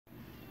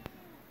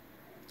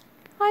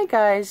Hi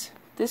guys,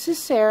 this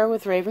is Sarah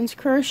with Raven's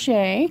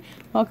Crochet.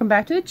 Welcome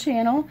back to the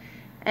channel,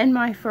 and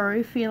my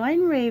furry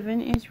feline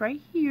Raven is right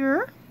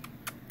here.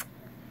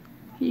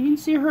 You can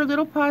see her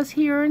little paws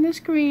here in the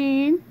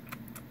screen.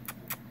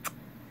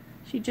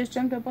 She just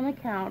jumped up on the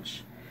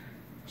couch.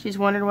 She's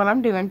wondering what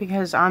I'm doing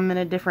because I'm in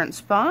a different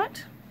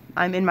spot.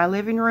 I'm in my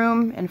living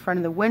room in front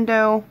of the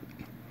window.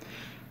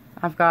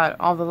 I've got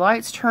all the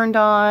lights turned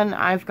on.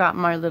 I've got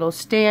my little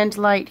stand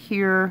light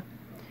here.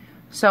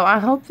 So I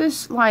hope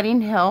this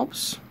lighting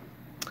helps.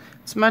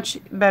 It's much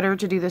better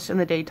to do this in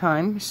the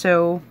daytime.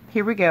 So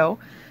here we go.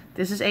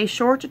 This is a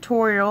short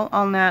tutorial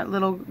on that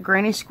little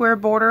granny square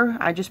border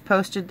I just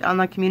posted on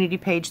the community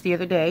page the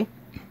other day.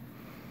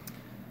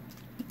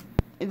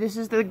 This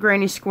is the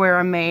granny square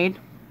I made.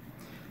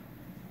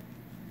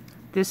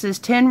 This is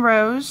 10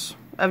 rows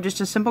of just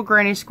a simple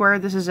granny square.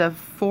 This is a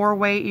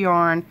 4-weight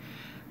yarn,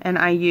 and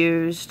I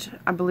used,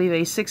 I believe,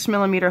 a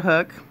 6mm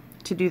hook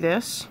to do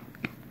this.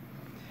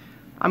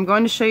 I'm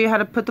going to show you how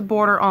to put the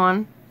border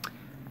on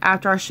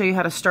after I show you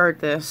how to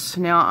start this.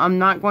 Now, I'm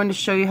not going to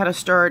show you how to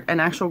start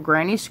an actual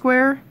granny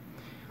square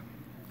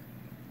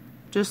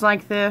just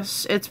like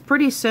this. It's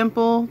pretty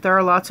simple. There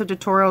are lots of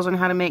tutorials on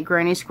how to make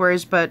granny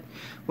squares, but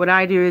what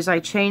I do is I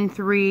chain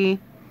 3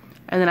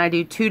 and then I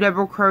do 2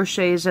 double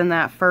crochets in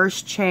that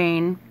first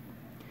chain,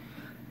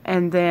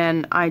 and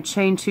then I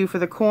chain 2 for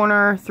the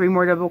corner, 3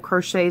 more double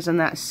crochets in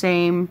that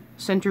same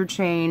center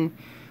chain,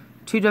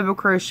 2 double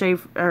crochet,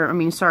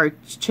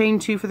 chain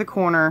 2 for the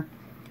corner,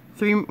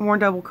 3 more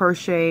double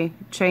crochet,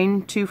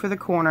 chain 2 for the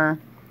corner,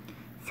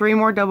 3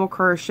 more double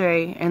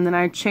crochet, and then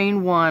I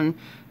chain 1,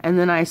 and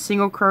then I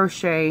single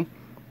crochet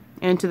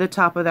into the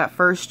top of that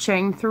first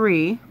chain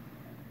 3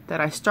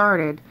 that I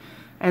started,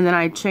 and then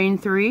I chain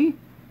 3,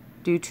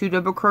 do 2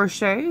 double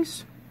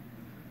crochets.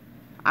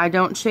 I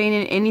don't chain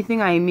in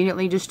anything. I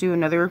immediately just do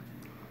another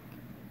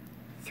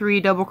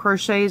 3 double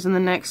crochets in the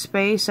next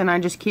space, and I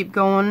just keep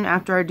going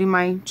after I do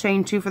my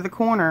chain 2 for the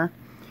corner.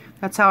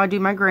 That's how I do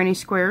my granny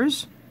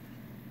squares.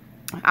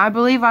 I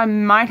believe I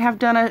might have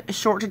done a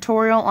short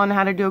tutorial on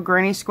how to do a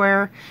granny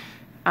square.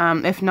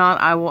 If not,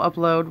 I will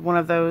upload one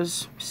of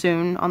those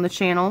soon on the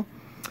channel.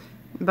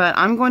 But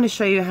I'm going to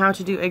show you how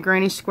to do a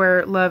granny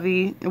square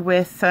lovey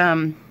with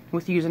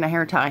using a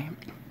hair tie.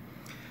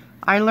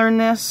 I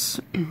learned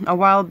this a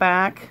while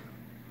back.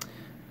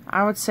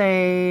 I would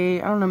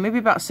say, I don't know, maybe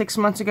about 6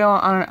 months ago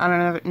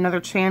on another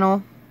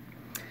channel.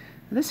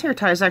 This hair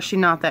tie is actually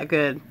not that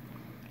good.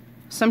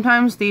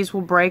 Sometimes these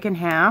will break in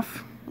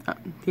half.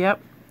 Yep.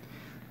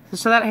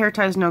 So that hair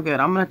tie is no good.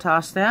 I'm going to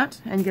toss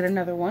that and get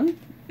another one.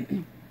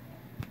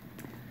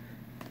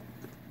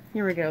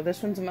 Here we go.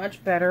 This one's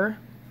much better.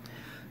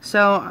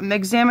 So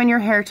examine your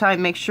hair tie.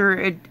 Make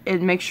sure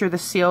make sure the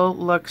seal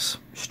looks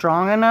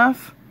strong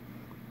enough,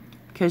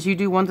 because you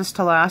do want this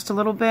to last a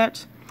little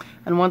bit.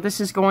 And what this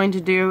is going to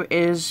do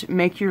is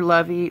make your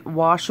lovey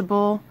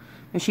washable,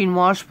 machine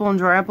washable and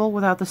dryable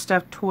without the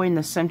stuffed toy in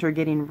the center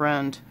getting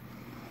ruined.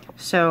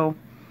 So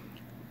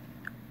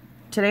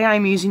today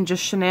I'm using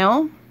just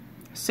Chanel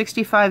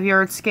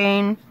 65-yard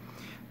skein.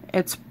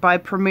 It's by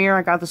Premier.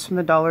 I got this from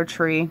the Dollar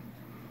Tree.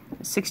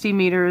 60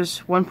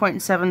 meters,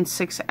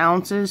 1.76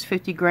 ounces,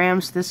 50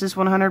 grams. This is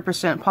 100%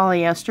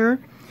 polyester.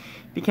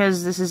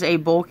 Because this is a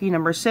bulky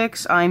number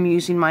 6, I'm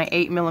using my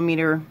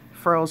 8mm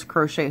Furls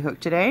crochet hook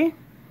today.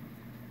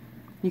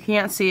 You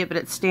can't see it, but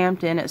it's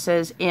stamped in. It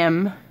says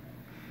M,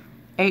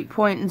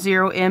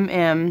 8.0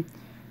 mm,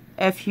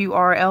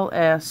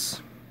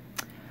 Furls.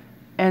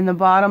 And the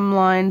bottom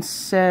line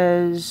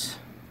says,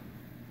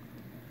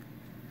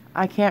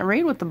 I can't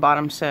read what the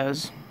bottom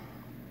says.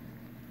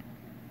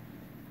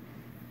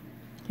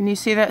 Can you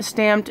see that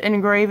stamped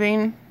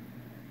engraving?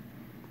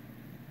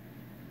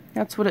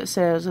 That's what it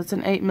says. It's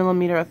an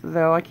 8mm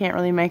though. I can't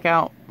really make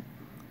out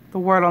the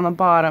word on the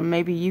bottom.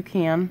 Maybe you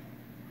can.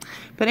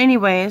 But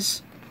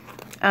anyways,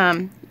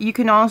 you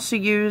can also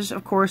use,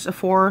 of course, a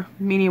 4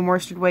 medium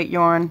worsted weight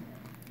yarn.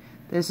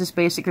 This is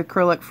basic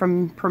acrylic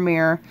from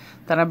Premier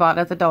that I bought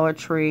at the Dollar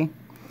Tree.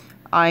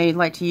 I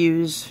like to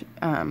use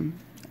a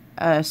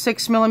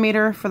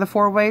 6mm for the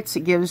 4 weights.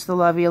 It gives the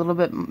lovey a little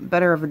bit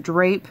better of a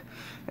drape.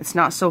 It's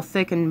not so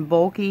thick and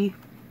bulky.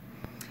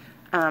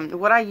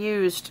 What I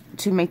used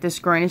to make this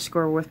granny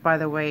square with, by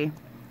the way,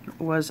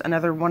 was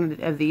another one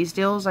of these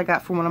deals I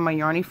got from one of my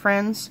yarny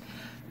friends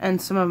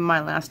and some of my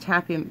last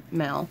Happy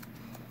Mail.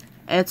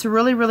 It's a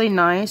really, really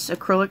nice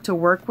acrylic to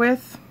work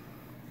with.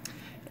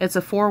 It's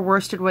a 4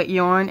 worsted weight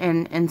yarn,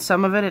 and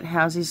some of it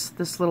has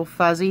this little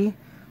fuzzy,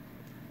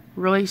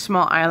 really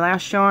small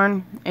eyelash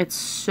yarn. It's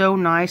so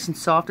nice and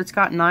soft. It's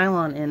got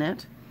nylon in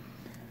it,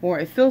 or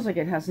it feels like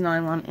it has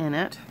nylon in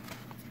it.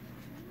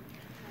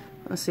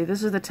 Let's see,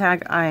 this is the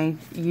tag I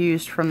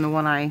used from the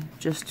one I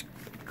just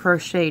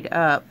crocheted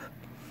up.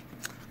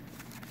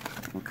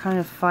 What kind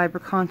of fiber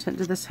content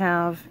did this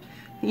have?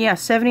 Yeah,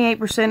 78%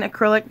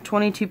 acrylic,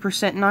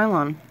 22%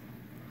 nylon.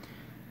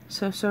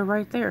 So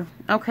right there.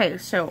 Okay,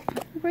 so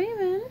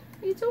Raven,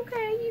 it's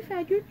okay. You've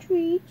had your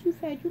treats. You've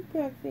had your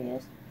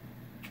breakfast.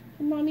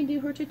 Can Mommy do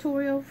her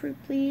tutorial for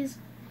please?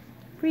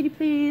 Pretty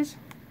please.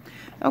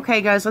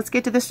 Okay guys, let's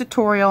get to this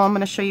tutorial. I'm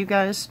going to show you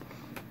guys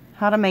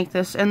how to make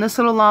this. And this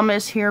little llama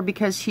is here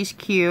because he's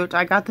cute.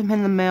 I got them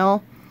in the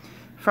mail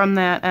from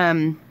that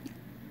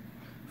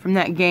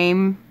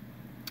game,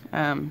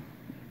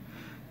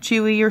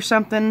 Chewy or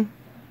something.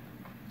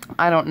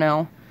 I don't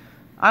know.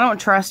 I don't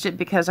trust it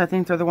because I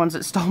think they're the ones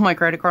that stole my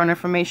credit card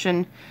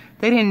information.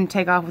 They didn't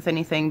take off with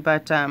anything,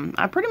 but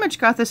I pretty much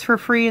got this for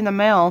free in the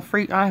mail.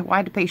 Free. I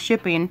had to pay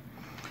shipping,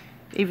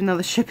 even though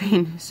the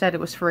shipping said it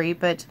was free.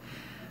 But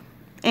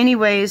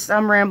anyways,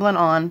 I'm rambling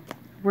on.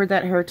 Where'd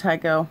that hair tie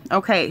go?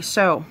 Okay,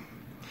 so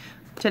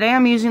today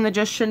I'm using the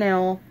Just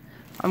Chanel.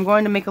 I'm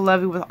going to make a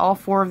lovey with all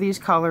 4 of these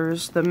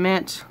colors, the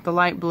mint, the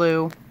light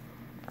blue,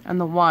 and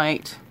the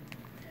white.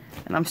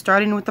 And I'm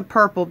starting with the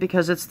purple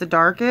because it's the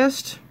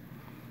darkest,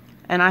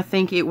 and I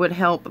think it would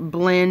help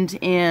blend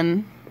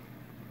in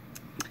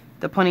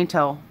the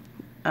ponytail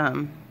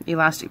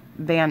elastic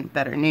band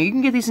better. Now you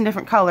can get these in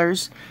different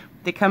colors.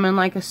 They come in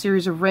like a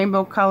series of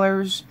rainbow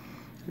colors.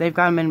 They've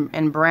got them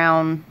in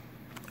brown,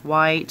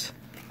 white.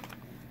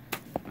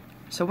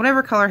 So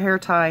whatever color hair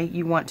tie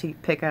you want to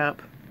pick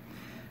up.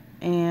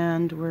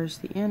 And where's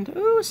the end?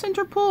 Ooh,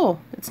 center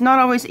pull. It's not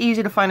always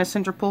easy to find a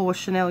center pull with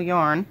Chanel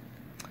yarn.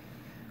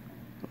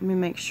 Let me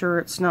make sure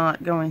it's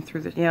not going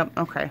through the... Yep,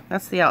 okay.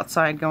 That's the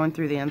outside going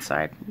through the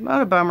inside.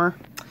 Not a bummer.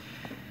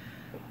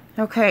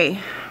 Okay.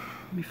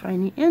 Let me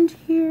find the end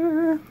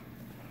here.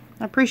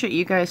 I appreciate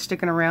you guys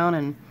sticking around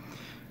and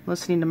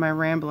listening to my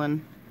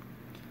rambling.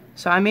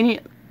 So I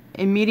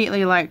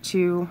immediately like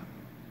to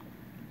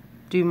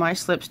do my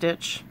slip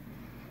stitch,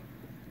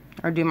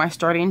 or do my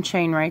starting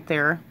chain right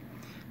there,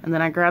 and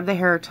then I grab the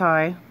hair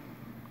tie,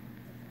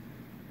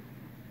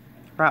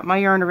 wrap my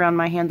yarn around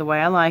my hand the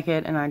way I like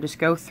it, and I just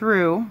go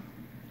through.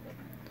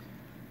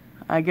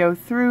 I go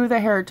through the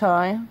hair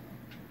tie,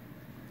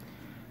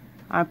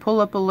 I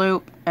pull up a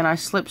loop, and I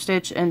slip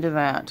stitch into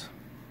that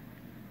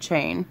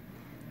chain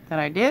that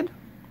I did,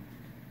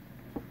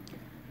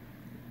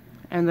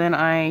 and then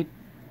I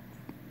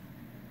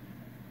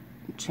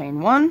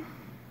chain 1,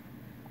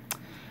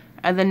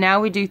 and then now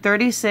we do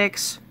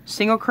 36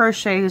 single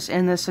crochets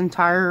in this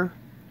entire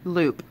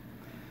loop.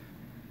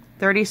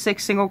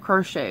 36 single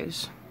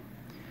crochets.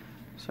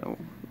 So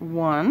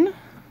 1,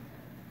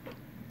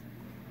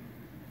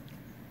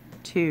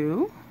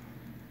 2,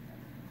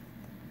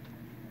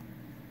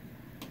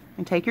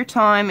 and take your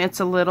time. It's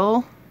a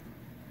little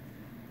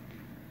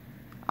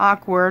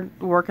awkward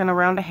working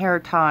around a hair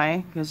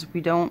tie because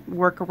we don't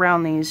work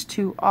around these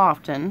too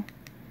often.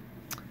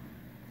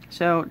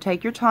 So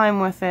take your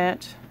time with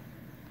it.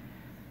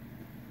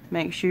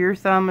 Make sure your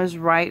thumb is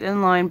right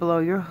in line below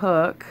your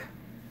hook.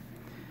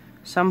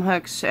 Some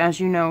hooks, as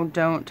you know,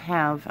 don't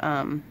have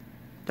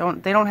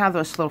they don't have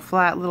those little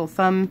flat little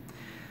thumb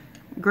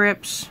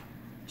grips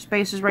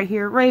spaces right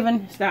here.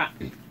 Raven, stop.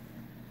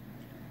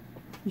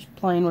 Just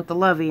playing with the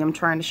lovey. I'm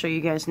trying to show you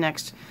guys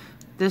next.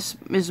 This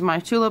is my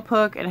tulip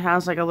hook. It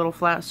has like a little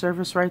flat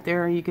surface right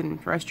there you can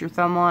rest your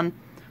thumb on.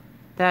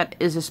 That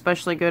is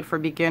especially good for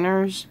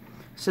beginners,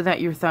 so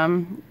that your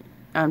thumb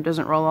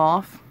doesn't roll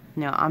off.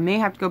 Now I may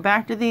have to go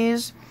back to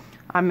these.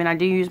 I mean, I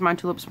do use my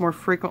tulips more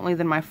frequently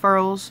than my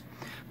furls,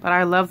 but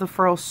I love the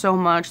furls so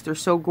much. They're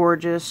so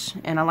gorgeous,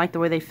 and I like the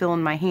way they feel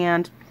in my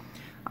hand.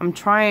 I'm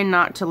trying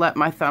not to let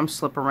my thumb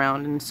slip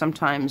around, and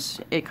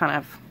sometimes it kind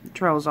of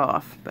trails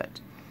off.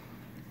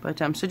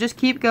 So just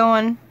keep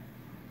going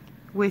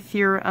with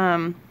your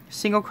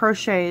single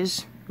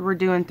crochets. We're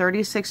doing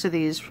 36 of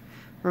these,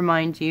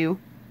 remind you.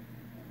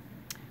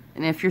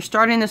 And if you're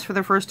starting this for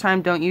the first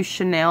time, don't use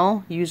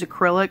Chanel. Use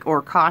acrylic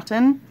or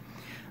cotton.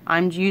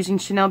 I'm using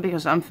Chanel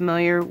because I'm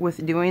familiar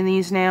with doing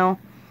these now,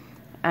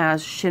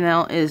 as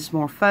Chanel is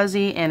more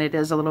fuzzy and it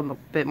is a little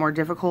bit more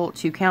difficult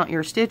to count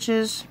your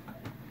stitches.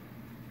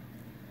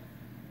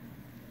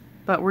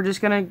 But we're just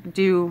going to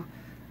do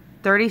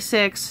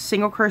 36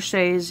 single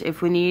crochets.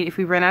 If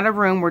we run out of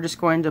room, we're just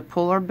going to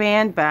pull our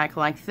band back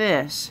like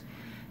this,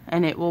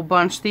 and it will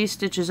bunch these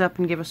stitches up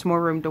and give us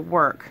more room to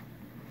work.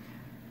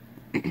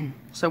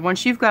 So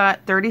once you've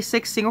got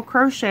 36 single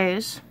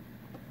crochets,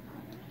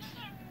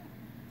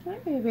 hi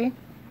baby,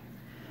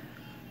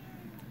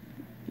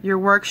 your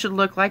work should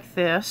look like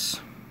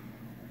this.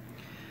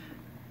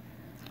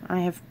 I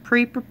have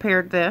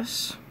pre-prepared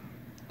this,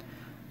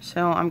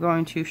 so I'm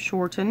going to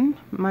shorten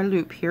my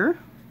loop here.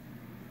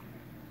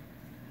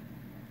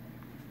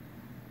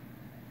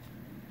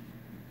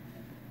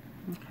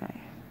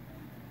 Okay.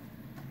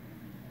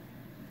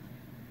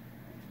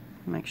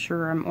 Make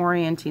sure I'm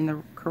orienting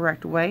the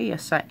correct way.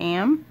 Yes, I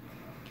am.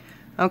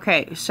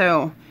 Okay,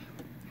 so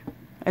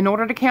in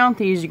order to count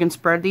these, you can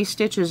spread these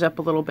stitches up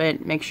a little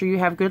bit. Make sure you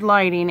have good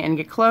lighting and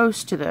get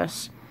close to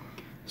this.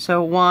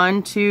 So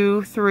 1,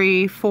 2,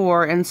 3,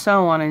 4, and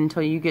so on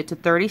until you get to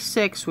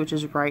 36, which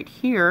is right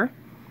here.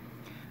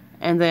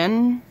 And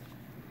then,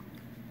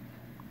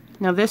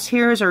 now this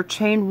here is our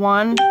chain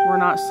 1. We're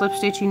not slip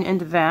stitching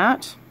into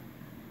that.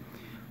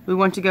 We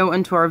want to go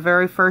into our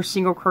very first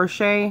single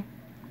crochet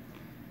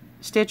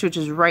stitch, which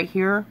is right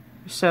here.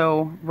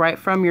 So right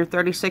from your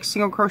 36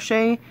 single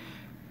crochet,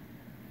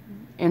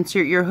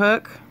 insert your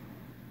hook,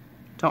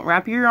 Don't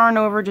wrap your yarn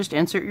over, just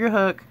insert your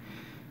hook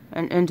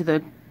and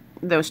into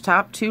those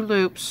top 2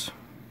 loops.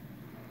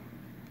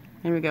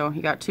 There we go.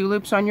 You got 2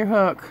 loops on your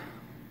hook.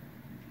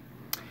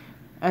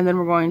 And then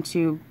we're going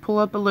to pull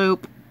up a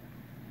loop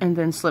and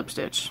then slip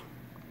stitch.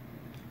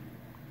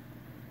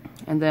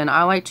 And then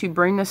I like to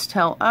bring this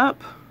tail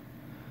up.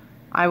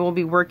 I will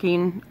be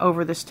working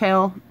over this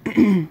tail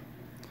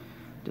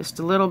just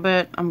a little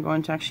bit. I'm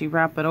going to actually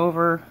wrap it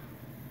over.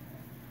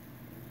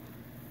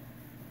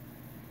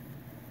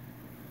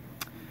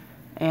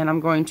 And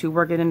I'm going to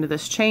work it into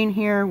this chain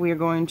here. We are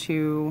going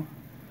to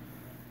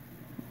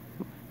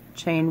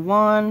chain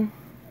 1.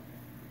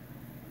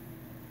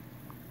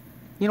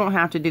 You don't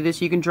have to do this.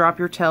 You can drop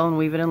your tail and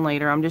weave it in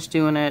later. I'm just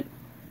doing it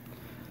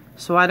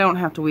so I don't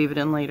have to weave it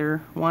in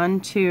later. 1,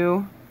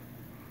 2,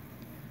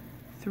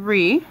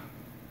 3.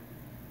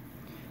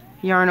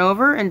 Yarn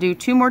over and do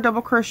 2 more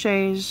double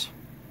crochets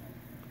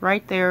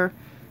right there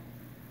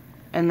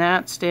in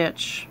that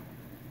stitch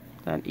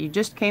that you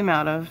just came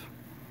out of.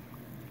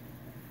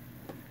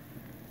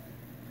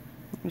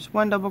 There's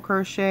 1 double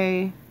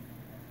crochet,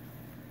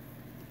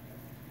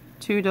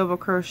 2 double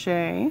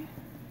crochet,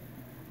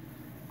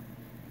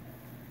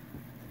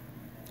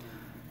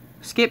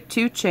 skip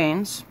 2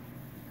 chains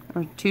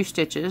or 2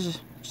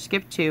 stitches,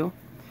 skip 2,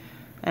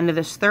 and to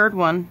this 3rd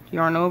one,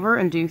 yarn over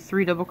and do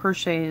 3 double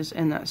crochets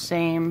in that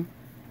same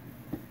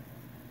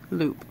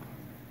loop.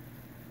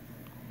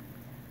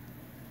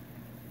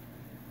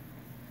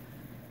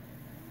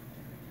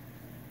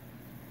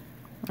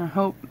 I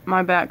hope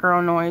my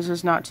background noise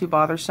is not too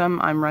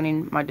bothersome. I'm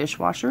running my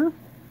dishwasher.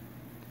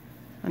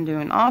 I'm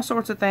doing all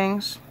sorts of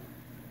things,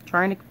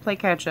 trying to play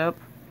catch up.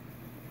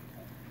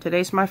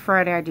 Today's my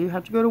Friday. I do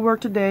have to go to work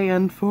today,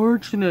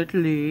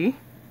 unfortunately.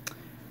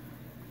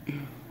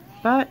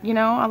 But, you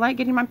know, I like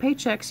getting my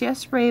paychecks.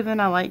 Yes, Raven,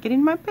 I like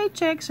getting my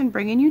paychecks and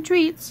bringing you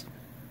treats.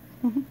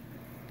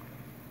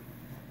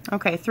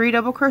 Okay, 3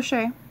 double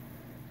crochet.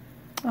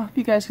 I hope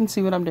you guys can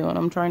see what I'm doing.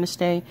 I'm trying to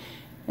stay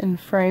in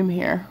frame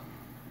here.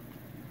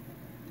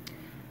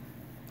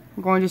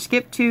 I'm going to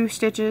skip 2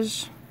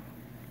 stitches,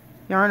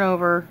 yarn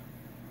over,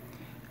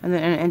 and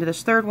then into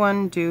this 3rd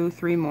one, do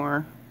 3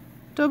 more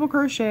double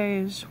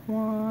crochets.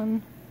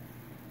 1,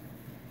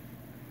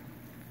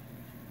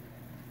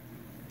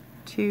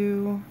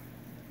 2,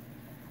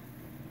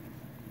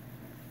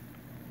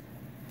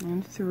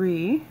 and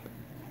 3.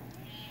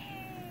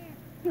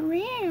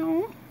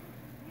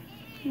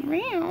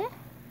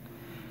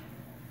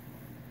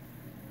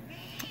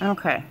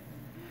 Okay,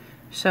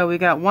 so we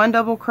got 1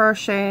 double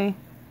crochet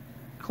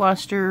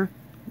cluster,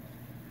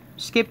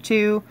 skip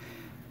 2,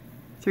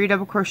 3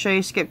 double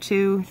crochet, skip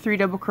 2, 3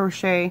 double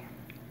crochet,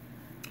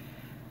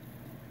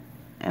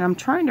 and I'm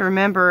trying to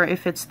remember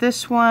if it's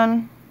this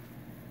one.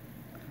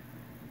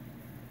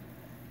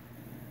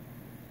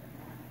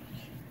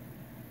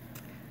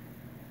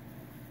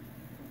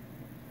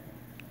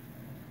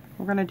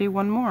 We're going to do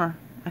 1 more.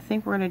 I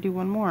think we're going to do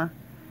 1 more.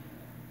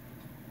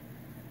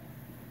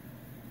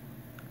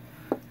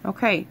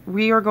 Okay,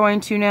 we are going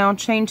to now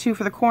chain 2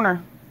 for the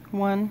corner.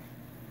 1,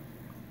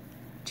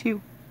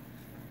 2.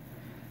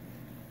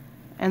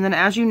 And then,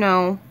 as you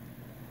know,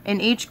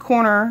 in each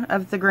corner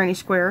of the granny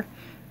square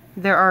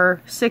there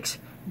are 6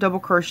 double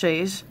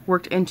crochets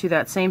worked into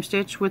that same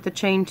stitch with the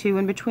chain 2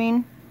 in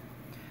between.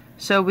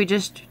 So we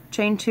just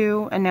chain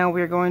 2 and now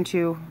we're going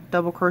to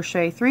double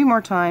crochet 3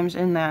 more times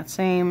in that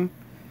same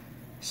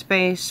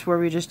space where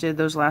we just did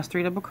those last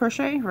 3 double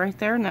crochet right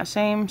there in that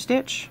same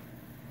stitch.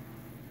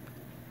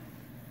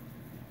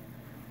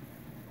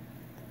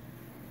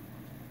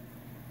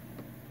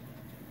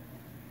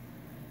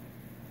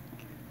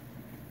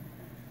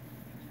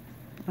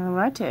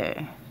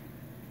 Alrighty.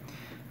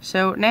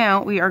 So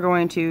now we are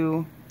going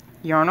to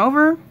yarn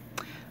over,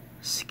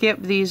 skip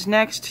these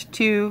next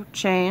 2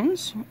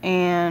 chains,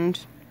 and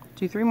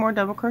do 3 more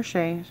double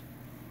crochets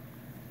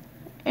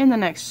in the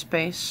next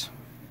space.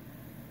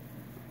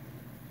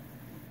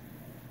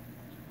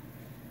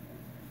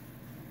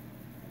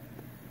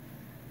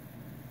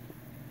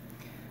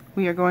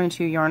 We are going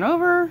to yarn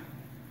over.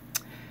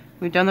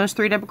 We've done those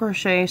 3 double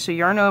crochets, so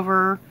yarn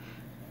over,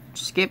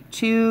 skip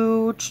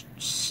 2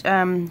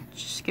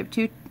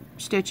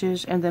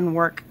 stitches, and then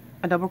work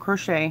a double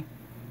crochet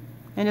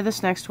into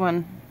this next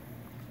one.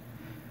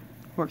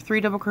 Work 3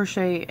 double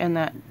crochet in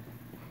that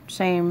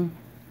same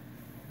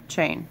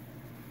chain,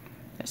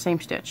 that same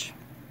stitch.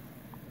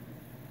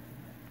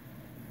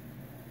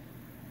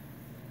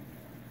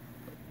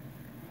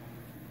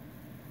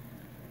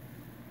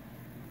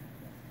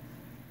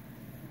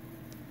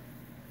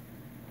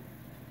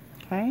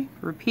 Okay,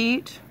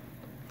 repeat.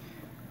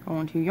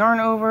 Going to yarn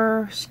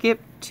over,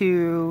 skip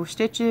 2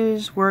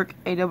 stitches, work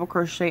a double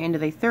crochet into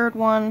the 3rd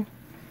one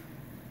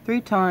 3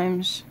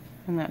 times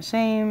in that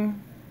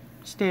same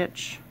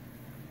stitch.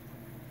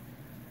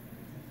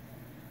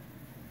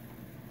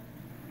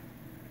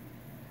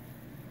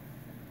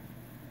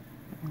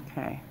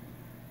 Okay.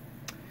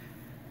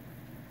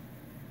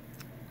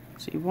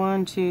 Let's see,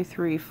 1, 2,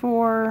 3,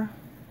 4.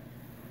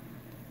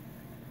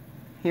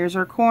 Here's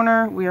our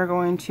corner. We are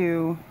going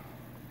to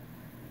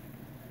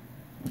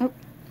Oh,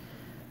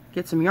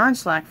 get some yarn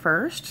slack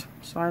first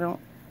so I don't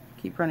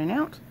keep running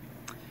out.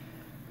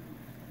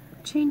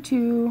 Chain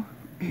 2,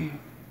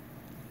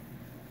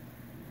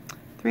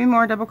 3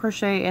 more double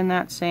crochet in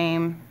that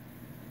same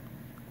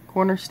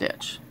corner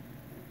stitch.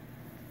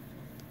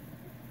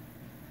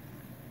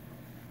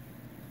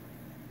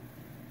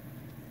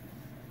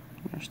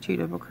 There's 2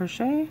 double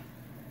crochet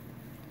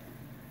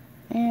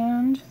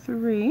and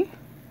 3.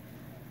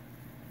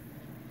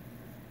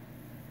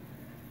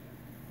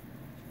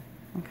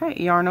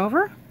 Okay, yarn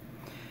over,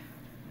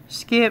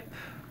 skip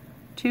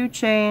 2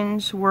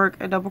 chains, work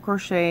a double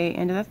crochet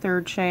into the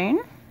 3rd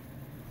chain,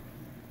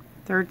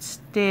 3rd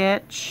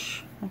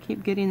stitch. I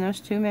keep getting those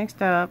two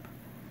mixed up.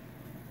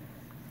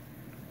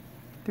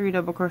 3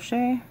 double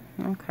crochet.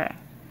 Okay,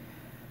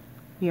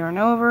 yarn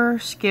over,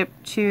 skip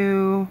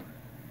 2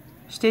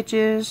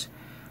 stitches,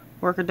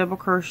 work a double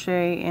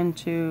crochet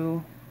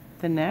into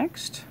the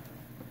next.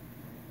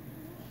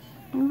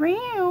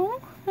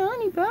 Real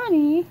honey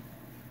bunny.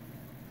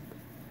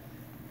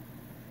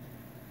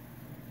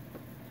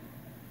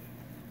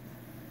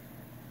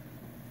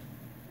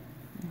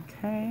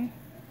 Okay.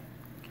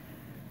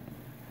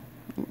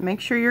 Make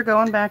sure you're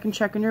going back and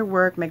checking your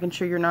work, making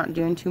sure you're not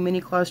doing too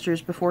many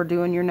clusters before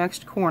doing your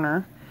next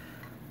corner.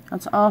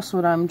 That's also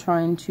what I'm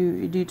trying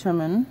to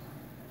determine.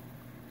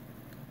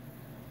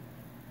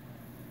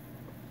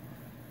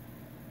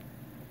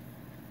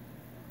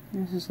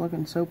 This is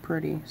looking so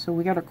pretty. So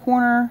we got a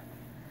corner,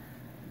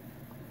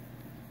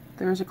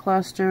 there's a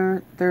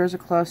cluster, there's a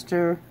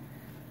cluster,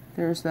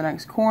 there's the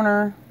next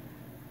corner.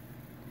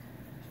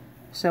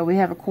 So we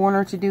have a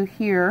corner to do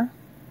here.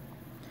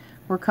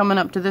 We're coming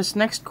up to this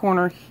next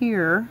corner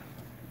here.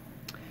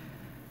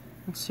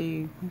 Let's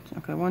see.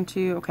 Okay, 1,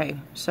 2. Okay,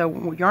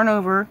 so yarn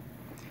over,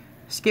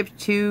 skip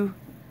 2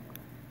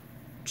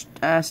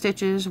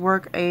 stitches,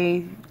 work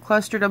a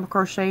cluster double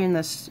crochet in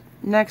this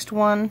next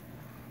one,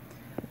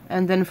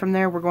 and then from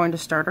there we're going to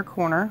start our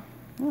corner.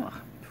 Ugh,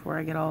 before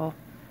I get all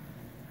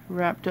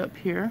wrapped up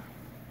here.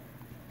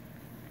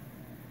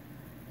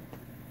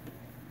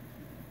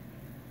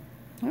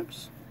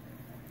 Oops.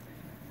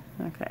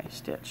 Okay,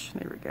 stitch.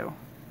 There we go.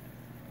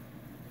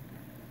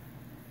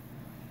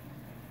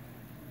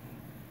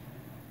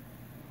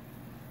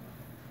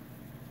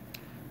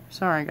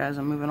 Sorry guys,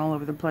 I'm moving all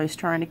over the place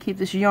trying to keep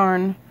this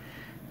yarn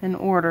in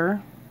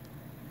order.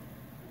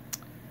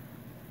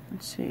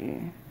 Let's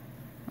see.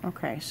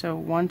 Okay, so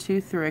 1,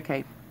 2, 3.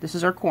 Okay, this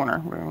is our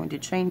corner. We're going to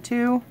chain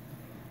 2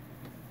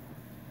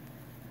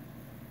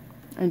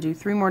 and do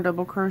 3 more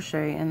double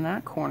crochet in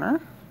that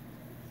corner.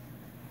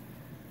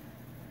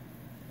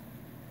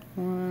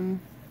 1,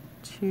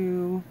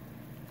 2,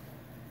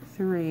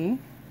 3.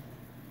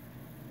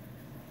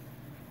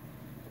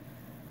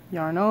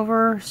 Yarn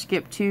over,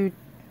 skip 2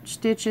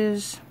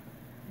 stitches,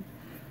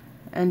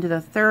 and to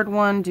the 3rd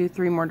one do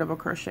 3 more double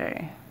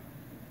crochet.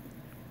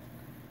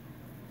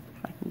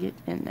 If I can get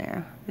in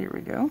there. There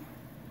we go.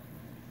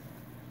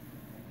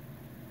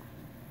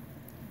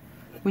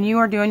 When you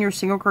are doing your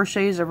single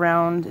crochets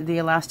around the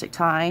elastic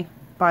tie,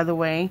 by the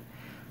way,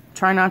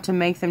 try not to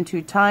make them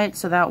too tight,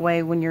 so that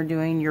way when you're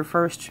doing your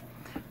first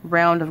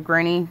round of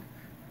granny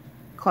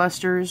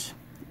clusters,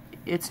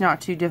 it's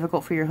not too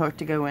difficult for your hook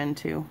to go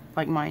into,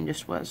 like mine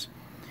just was.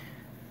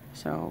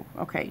 So,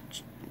 okay,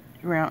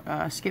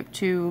 skip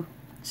 2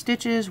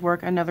 stitches,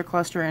 work another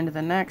cluster into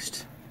the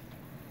next.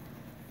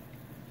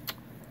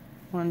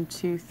 1,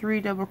 2,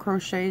 3 double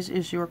crochets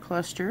is your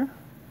cluster.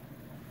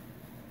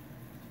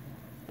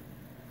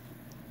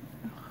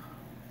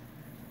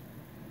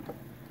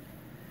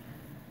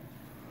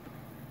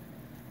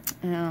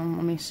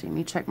 Let me see, let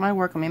me check my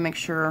work, let me make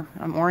sure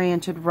I'm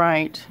oriented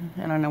right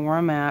and I know where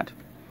I'm at.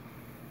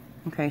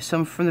 Okay,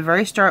 so from the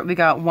very start we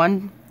got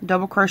 1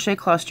 double crochet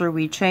cluster,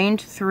 we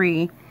chained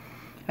 3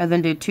 and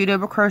then did 2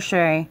 double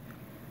crochet,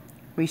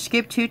 we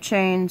skipped 2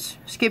 chains,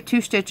 skipped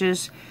 2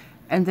 stitches,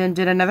 and then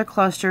did another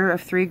cluster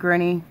of 3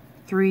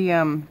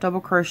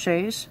 double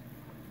crochets,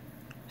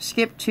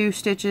 skip 2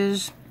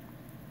 stitches,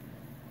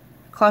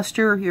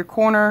 cluster your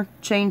corner,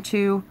 chain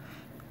 2,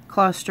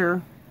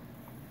 cluster.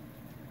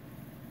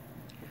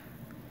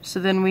 So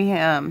then we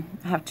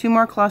have 2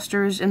 more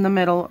clusters in the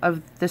middle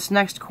of this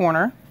next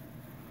corner,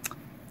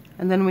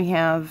 and then we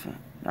have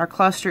our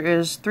cluster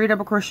is 3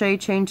 double crochet,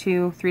 chain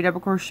 2, 3 double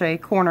crochet,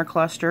 corner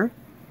cluster,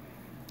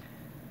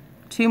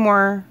 2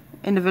 more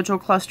individual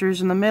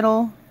clusters in the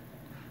middle,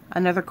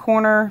 another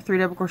corner, 3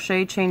 double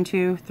crochet, chain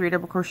 2, 3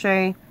 double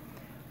crochet,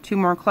 2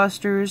 more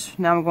clusters.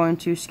 Now I'm going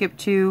to skip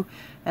 2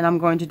 and I'm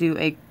going to do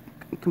a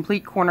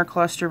complete corner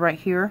cluster right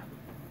here.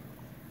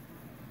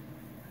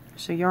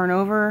 So yarn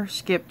over,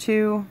 skip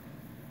 2,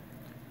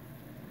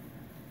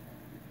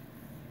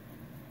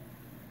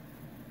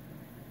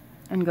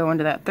 and go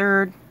into that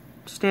 3rd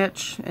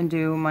stitch and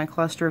do my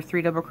cluster of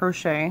 3 double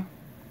crochet.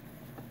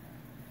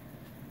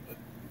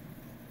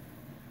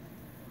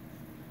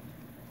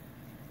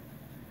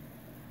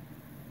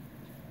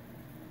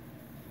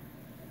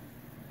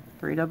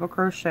 Three double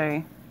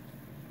crochet.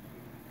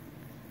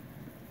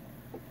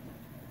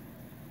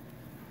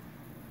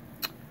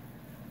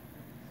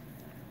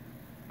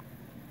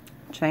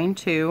 chain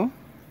 2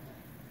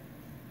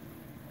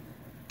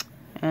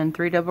 and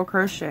 3 double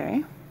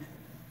crochet,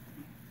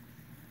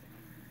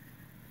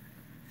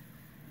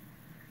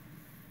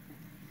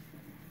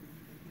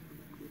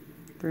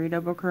 three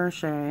double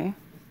crochet,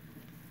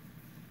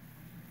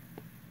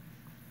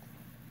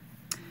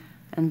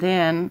 and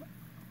then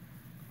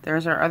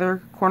there's our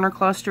other corner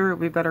cluster.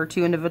 We've got our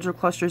 2 individual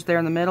clusters there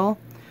in the middle.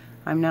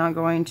 I'm now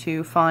going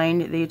to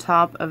find the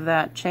top of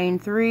that chain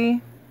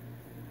 3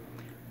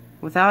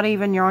 without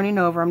even yarning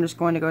over. I'm just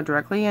going to go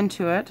directly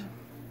into it,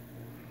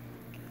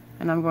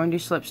 and I'm going to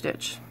slip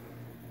stitch.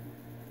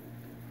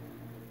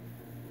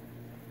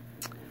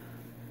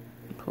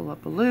 Pull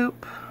up a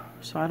loop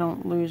so I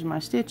don't lose my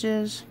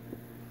stitches.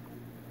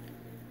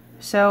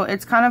 So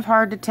it's kind of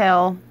hard to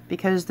tell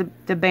because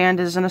the band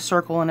is in a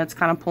circle and it's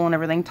kind of pulling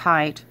everything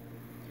tight.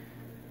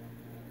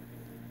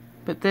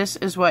 But this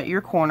is what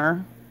your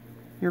corner,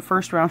 your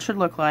first round, should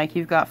look like.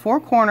 You've got 4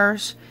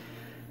 corners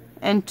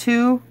and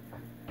 2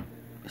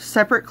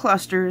 separate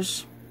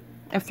clusters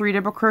of 3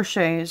 double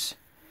crochets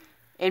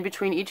in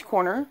between each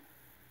corner.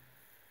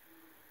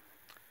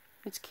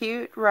 It's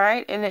cute,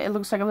 right? And it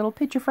looks like a little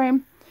picture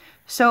frame.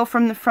 So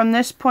from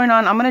this point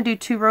on, I'm going to do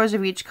 2 rows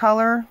of each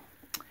color.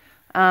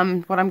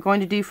 What I'm going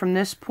to do from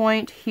this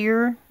point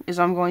here is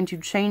I'm going to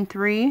chain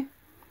 3,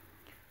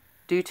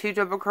 do 2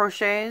 double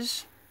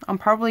crochets. I'm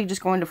probably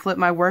just going to flip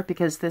my work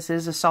because this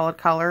is a solid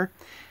color,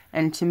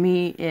 and to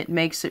me it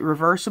makes it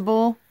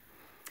reversible.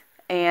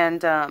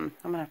 And I'm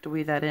gonna have to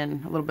weave that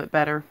in a little bit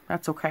better.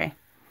 That's okay.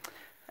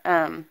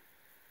 When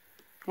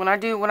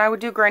I would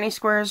do granny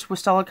squares with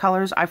solid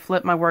colors, I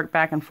flip my work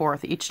back and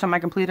forth. Each time I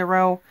complete a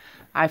row,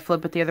 I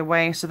flip it the other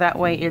way, so that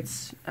way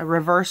it's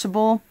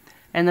reversible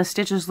and the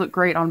stitches look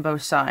great on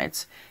both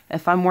sides.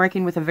 If I'm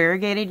working with a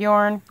variegated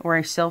yarn or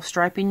a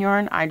self-striping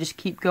yarn, I just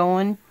keep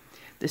going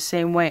the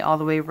same way all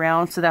the way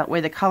around, so that way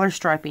the color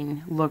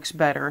striping looks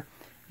better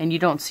and you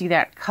don't see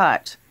that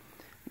cut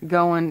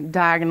going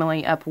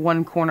diagonally up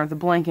one corner of the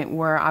blanket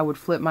where I would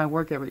flip my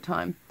work every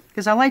time,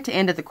 because I like to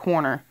end at the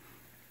corner.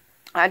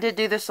 I did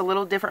do this a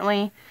little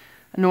differently.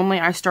 Normally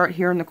I start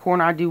here in the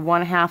corner, I do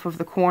 1/2 of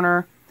the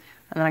corner,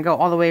 and then I go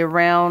all the way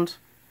around.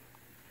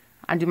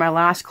 I do my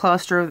last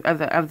cluster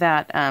of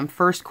that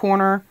first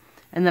corner,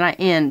 and then I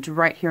end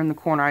right here in the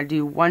corner. I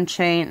do 1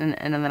 chain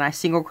and then I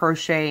single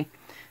crochet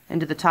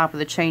into the top of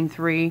the chain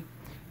 3.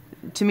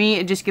 To me,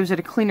 it just gives it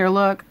a cleaner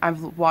look.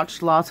 I've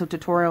watched lots of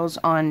tutorials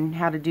on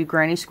how to do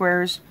granny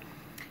squares,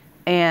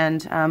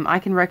 and I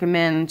can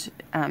recommend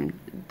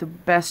the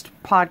best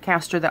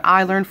podcaster that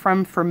I learned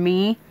from for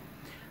me.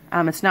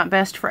 It's not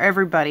best for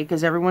everybody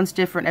because everyone's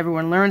different,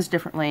 everyone learns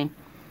differently,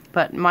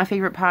 but my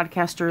favorite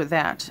podcaster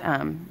that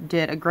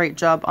did a great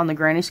job on the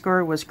granny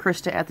square was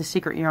Christa at the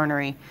Secret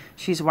Yarnery.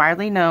 She's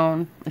widely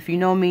known. If you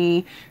know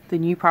me,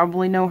 then you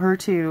probably know her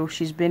too.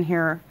 She's been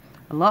here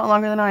a lot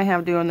longer than I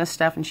have doing this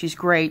stuff, and she's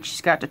great.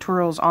 She's got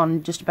tutorials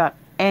on just about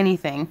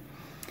anything.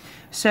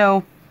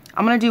 So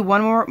I'm going to do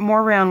one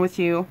more round with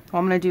you. Well,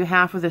 I'm going to do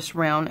half of this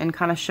round and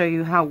kind of show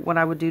you what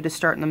I would do to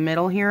start in the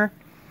middle here.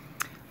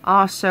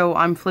 Also,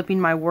 I'm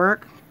flipping my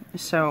work.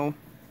 So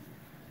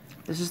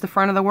this is the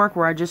front of the work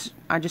where I just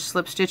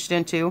slip stitched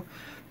into.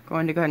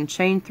 Going to go ahead and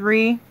chain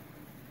 3,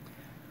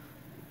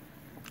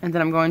 and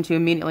then I'm going to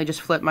immediately just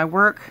flip my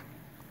work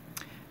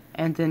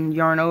and then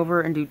yarn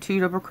over and do 2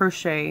 double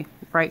crochet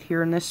right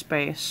here in this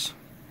space.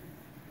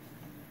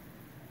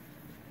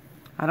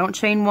 I don't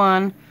chain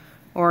 1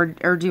 or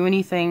do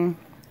anything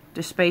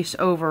to space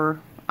over.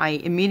 I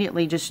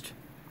immediately just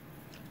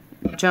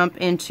jump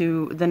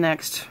into the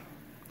next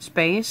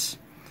space,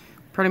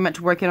 pretty much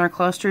working our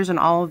clusters in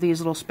all of these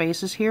little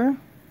spaces here.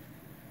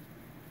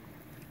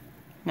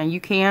 Now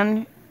you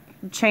can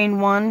chain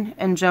 1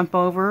 and jump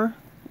over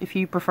if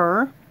you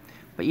prefer,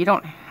 but you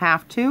don't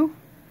have to.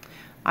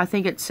 I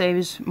think it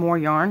saves more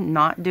yarn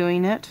not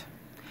doing it,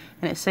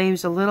 and it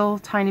saves a little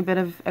tiny bit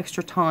of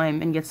extra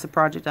time and gets the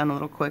project done a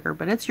little quicker,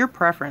 but it's your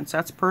preference.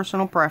 That's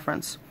personal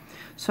preference.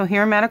 So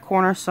here I'm at a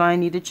corner, so I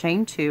need to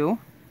chain 2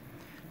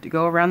 to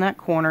go around that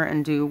corner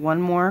and do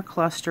 1 more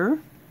cluster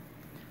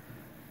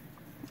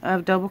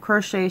of double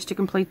crochets to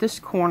complete this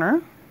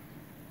corner.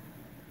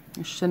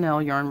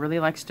 Chanel yarn really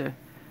likes to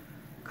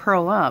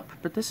curl up,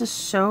 but this is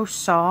so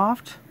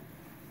soft.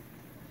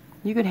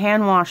 You could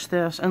hand wash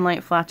this and lay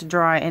it flat to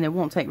dry, and it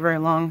won't take very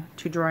long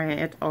to dry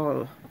at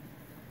all.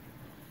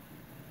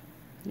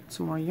 Get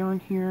some more yarn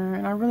here,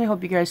 and I really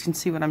hope you guys can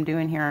see what I'm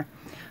doing here.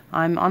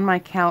 I'm on my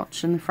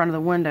couch in the front of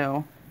the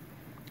window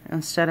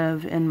instead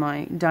of in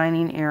my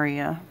dining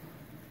area.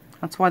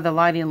 That's why the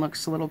lighting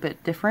looks a little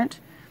bit different,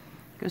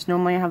 because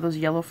normally I have those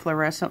yellow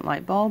fluorescent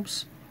light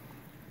bulbs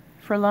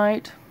for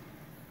light.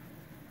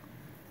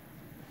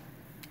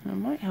 It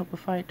might help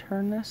if I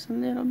turn this a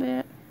little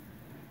bit.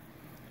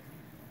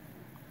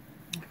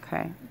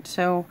 Okay,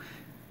 so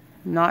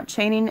not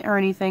chaining or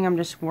anything, I'm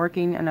just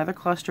working another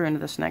cluster into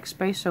this next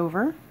space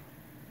over.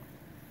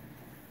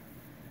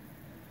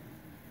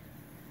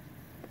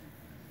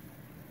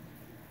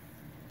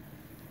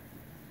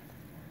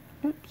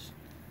 Oops,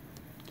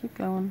 keep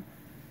going.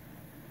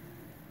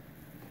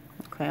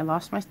 Okay, I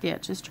lost my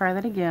stitch. Let's try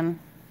that again.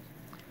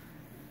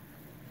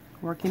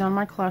 Working on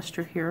my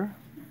cluster here.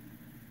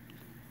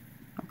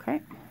 Okay.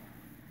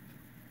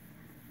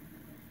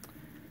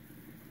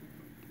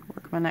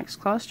 Work my next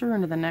cluster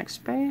into the next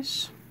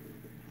space.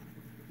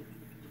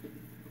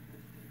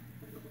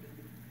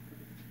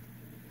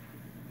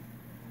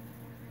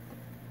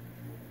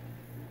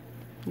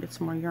 Get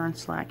some more yarn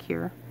slack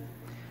here.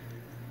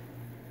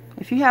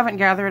 If you haven't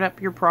gathered up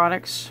your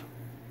products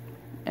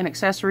and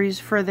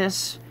accessories for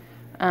this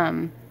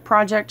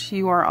project,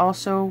 you are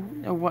also,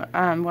 what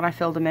I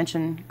failed to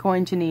mention,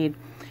 going to need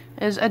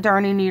is a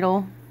darning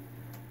needle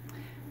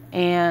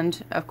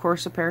and of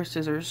course a pair of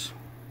scissors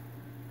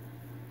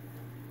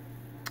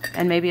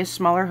and maybe a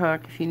smaller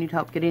hook if you need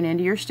help getting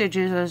into your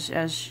stitches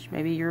as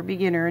maybe you're a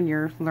beginner and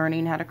you're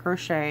learning how to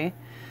crochet.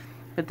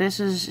 But this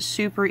is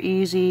super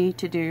easy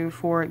to do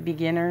for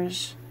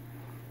beginners.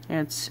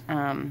 It's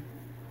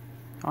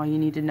all you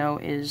need to know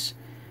is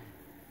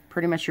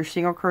pretty much your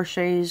single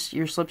crochets,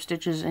 your slip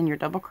stitches, and your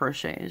double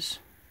crochets.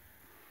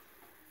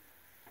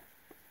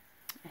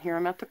 Here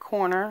I'm at the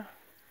corner,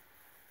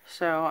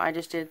 so I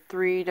just did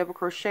 3 double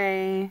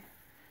crochet,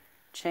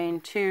 chain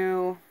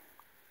 2,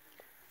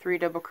 3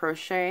 double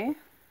crochet.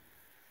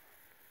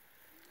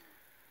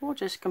 We'll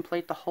just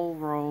complete the whole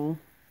row.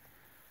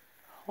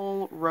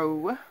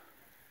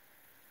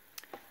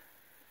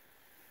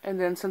 And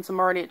then since I'm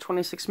already at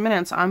 26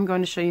 minutes, I'm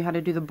going to show you how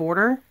to do the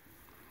border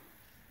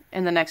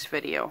in the next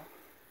video.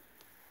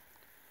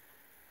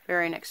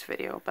 Very next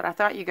video. But I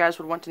thought you guys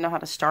would want to know how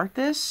to start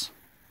this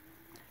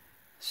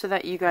so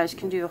that you guys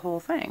can do the whole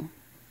thing.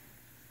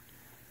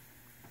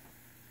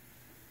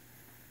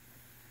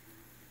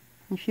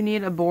 If you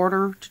need a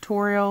border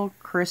tutorial,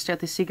 Christa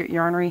at the Secret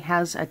Yarnery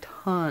has a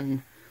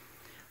ton.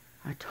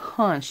 A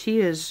ton.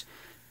 She is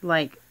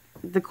like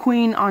the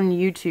queen on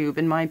YouTube,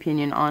 in my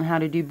opinion, on how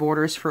to do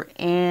borders for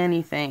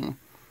anything.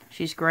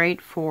 She's great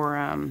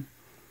for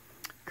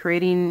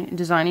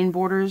designing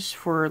borders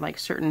for like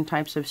certain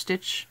types of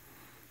stitch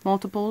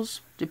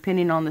multiples,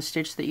 depending on the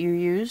stitch that you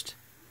used.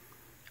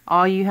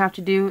 All you have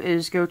to do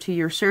is go to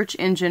your search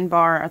engine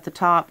bar at the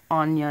top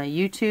on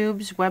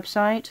YouTube's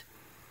website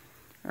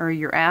or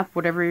your app,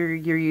 whatever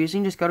you're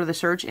using. Just go to the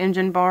search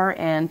engine bar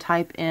and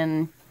type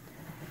in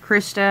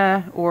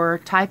Christa or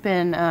type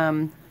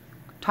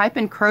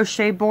in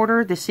crochet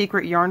border, the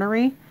Secret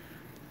Yarnery,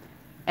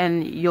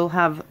 and you'll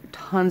have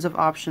tons of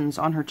options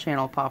on her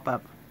channel pop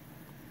up.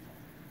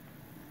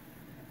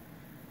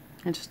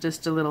 It's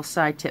just a little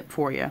side tip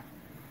for you.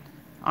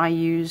 I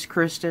use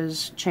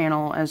Christa's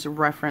channel as a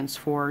reference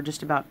for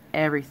just about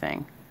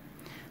everything.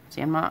 See,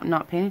 I'm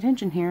not paying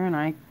attention here, and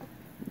I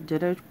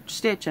did a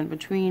stitch in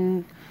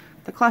between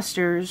the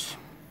clusters.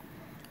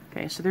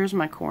 Okay, so there's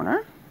my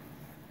corner.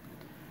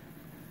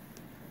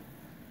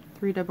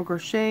 3 double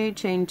crochet,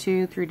 chain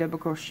 2, 3 double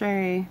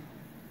crochet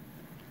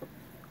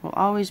will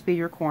always be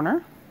your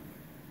corner.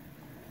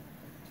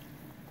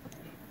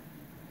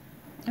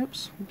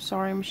 Oops, I'm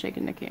sorry, I'm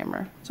shaking the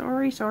camera.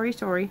 Sorry.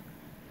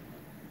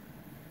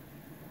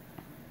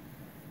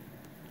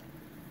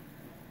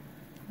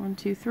 1,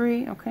 2,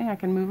 3. Okay, I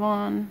can move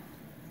on.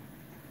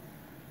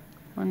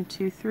 1,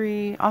 2,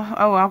 3. Oh,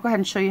 I'll go ahead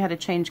and show you how to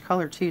change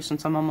color too,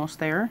 since I'm almost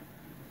there.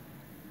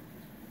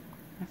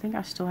 I think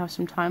I still have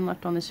some time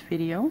left on this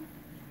video.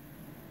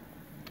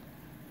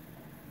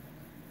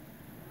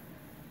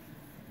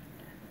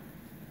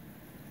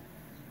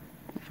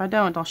 If I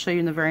don't, I'll show you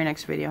in the very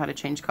next video how to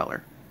change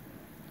color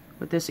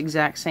with this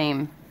exact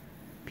same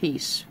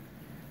piece.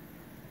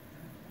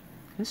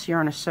 This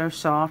yarn is so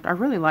soft. I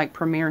really like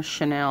Premier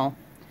Chenille.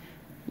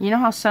 You know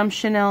how some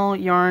chenille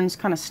yarns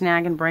kind of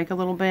snag and break a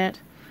little bit?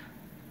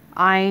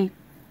 I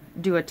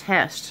do a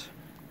test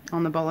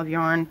on the ball of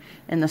yarn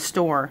in the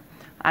store.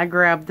 I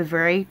grab the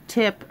very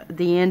tip,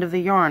 the end of the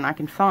yarn I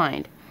can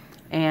find,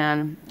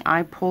 and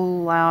I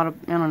pull out,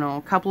 I don't know,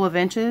 a couple of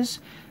inches,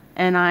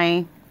 and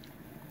I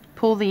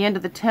pull the end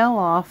of the tail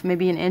off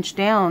maybe an inch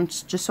down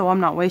just so I'm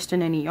not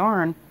wasting any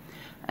yarn,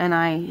 and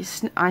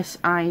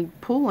I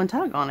pull and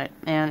tug on it,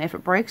 and if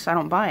it breaks, I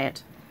don't buy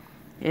it.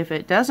 If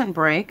it doesn't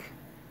break,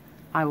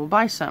 I will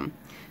buy some.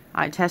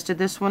 I tested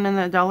this one in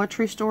the Dollar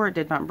Tree store. It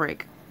did not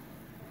break.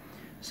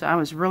 So I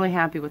was really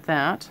happy with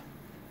that.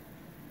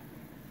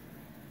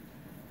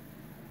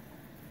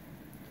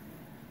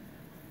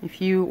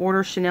 If you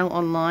order chenille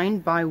online,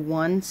 buy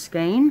 1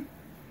 skein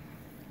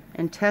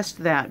and test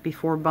that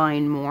before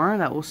buying more.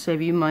 That will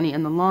save you money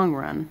in the long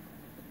run.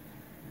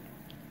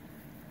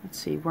 Let's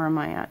see, where am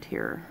I at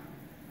here?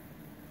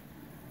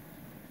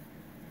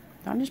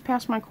 Did I just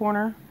pass my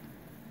corner?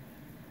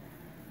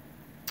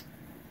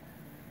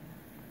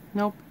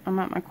 Nope, I'm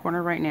at my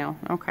corner right now.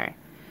 Okay.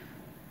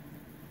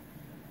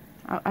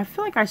 I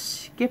feel like I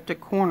skipped a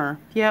corner.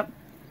 Yep.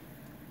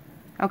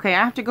 Okay,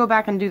 I have to go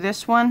back and do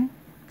this one.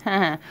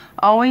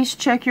 Always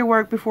check your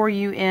work before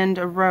you end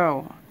a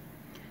row.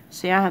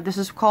 See, this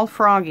is called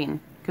frogging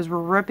because we're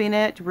ripping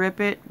it,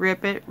 rip it,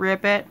 rip it,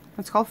 rip it.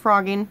 That's called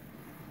frogging.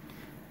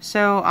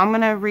 So I'm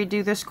going to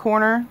redo this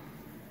corner,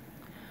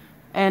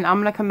 and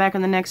I'm going to come back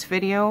in the next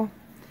video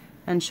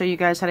and show you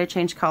guys how to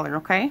change color,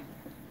 okay?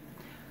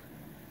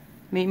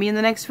 Meet me in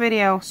the next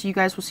video so you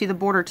guys will see the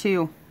border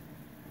too.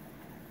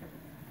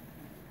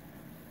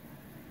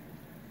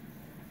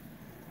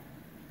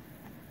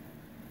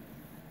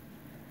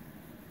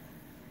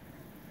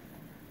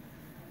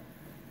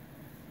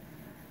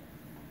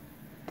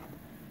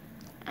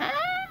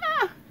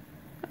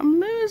 I'm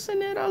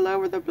losing it all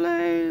over the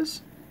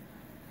place.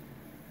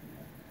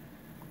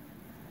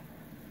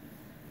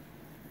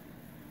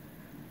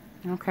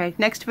 Okay,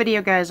 next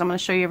video, guys, I'm going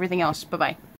to show you everything else. Bye-bye.